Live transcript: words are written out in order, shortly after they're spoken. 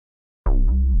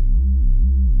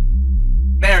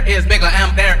There is bigger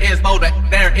and there is bolder.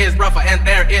 There is rougher and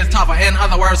there is tougher. In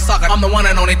other words, sucker. I'm the one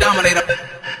and only Dominator.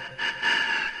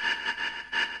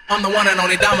 I'm the one and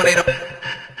only Dominator.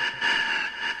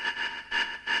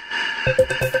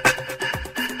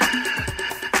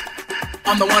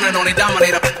 I'm the one and only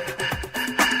Dominator.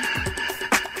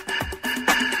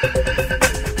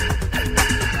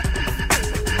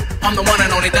 I'm the one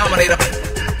and only Dominator.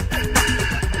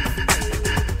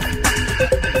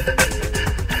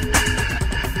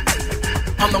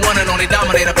 I'm the one and only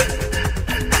Dominator.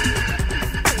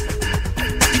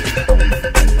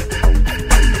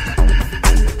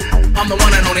 I'm the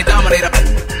one and only Dominator.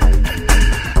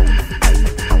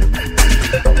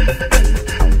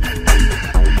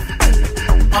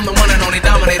 I'm the one and only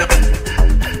Dominator.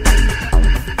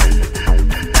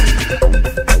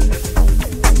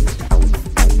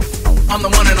 I'm the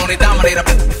one and only Dominator.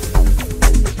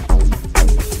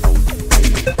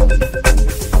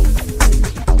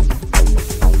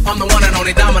 I'm the one and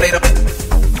only Dominator.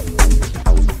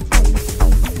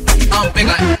 I'm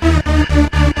bigger.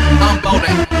 I'm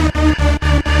bolder.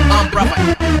 I'm rougher.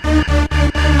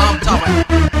 I'm tougher.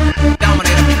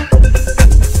 Dominator.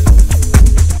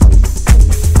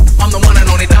 I'm the one and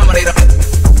only Dominator.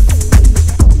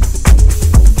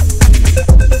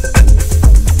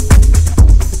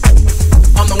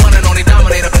 I'm the one and only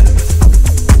Dominator.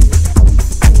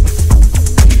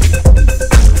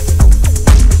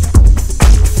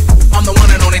 I'm the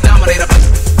one and only Dominator.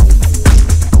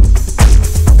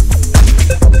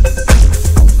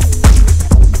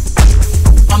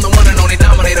 I'm the one and only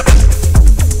Dominator.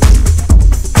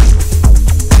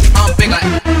 I'm bigger.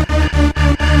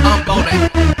 I'm bolder.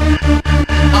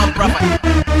 I'm rougher.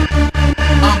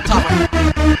 I'm tougher.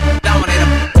 Dominator.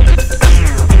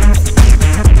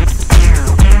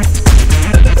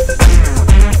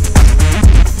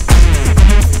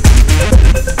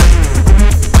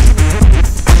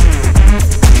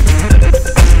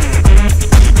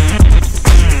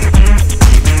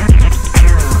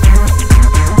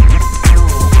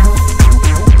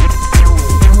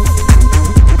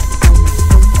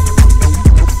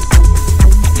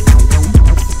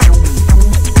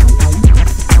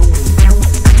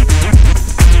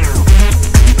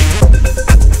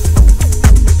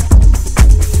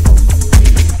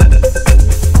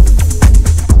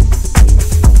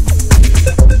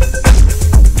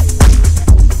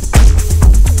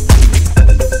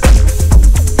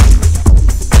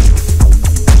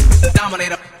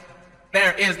 Dominator.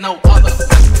 There is no other.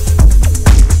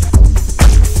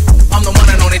 I'm the one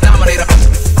and only Dominator.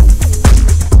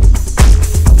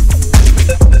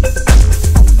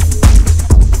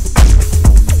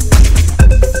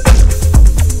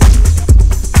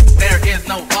 There is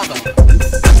no other.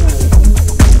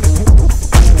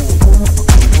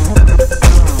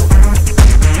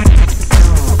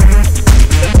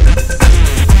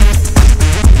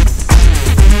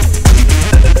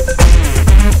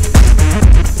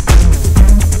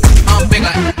 I'm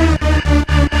bigger.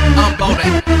 I'm bolder.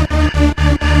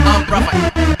 I'm rougher.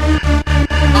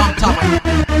 I'm tougher.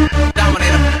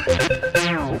 Dominator.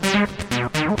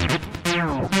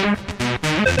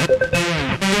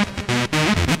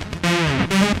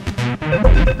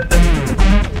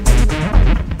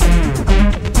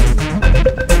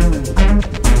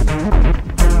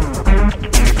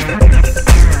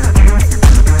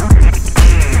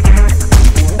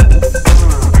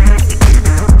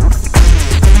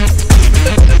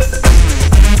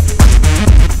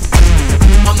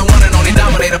 I'm the one and only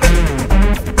Dominator.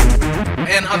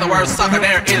 In other words, sucker,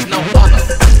 there is no other.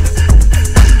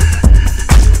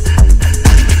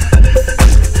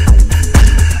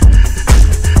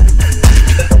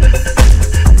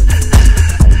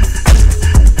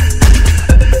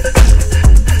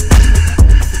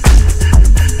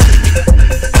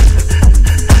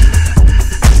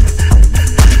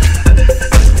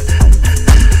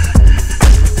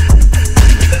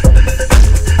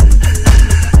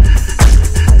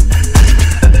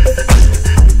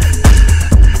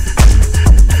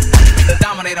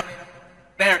 Dominator.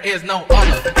 There is no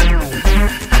other.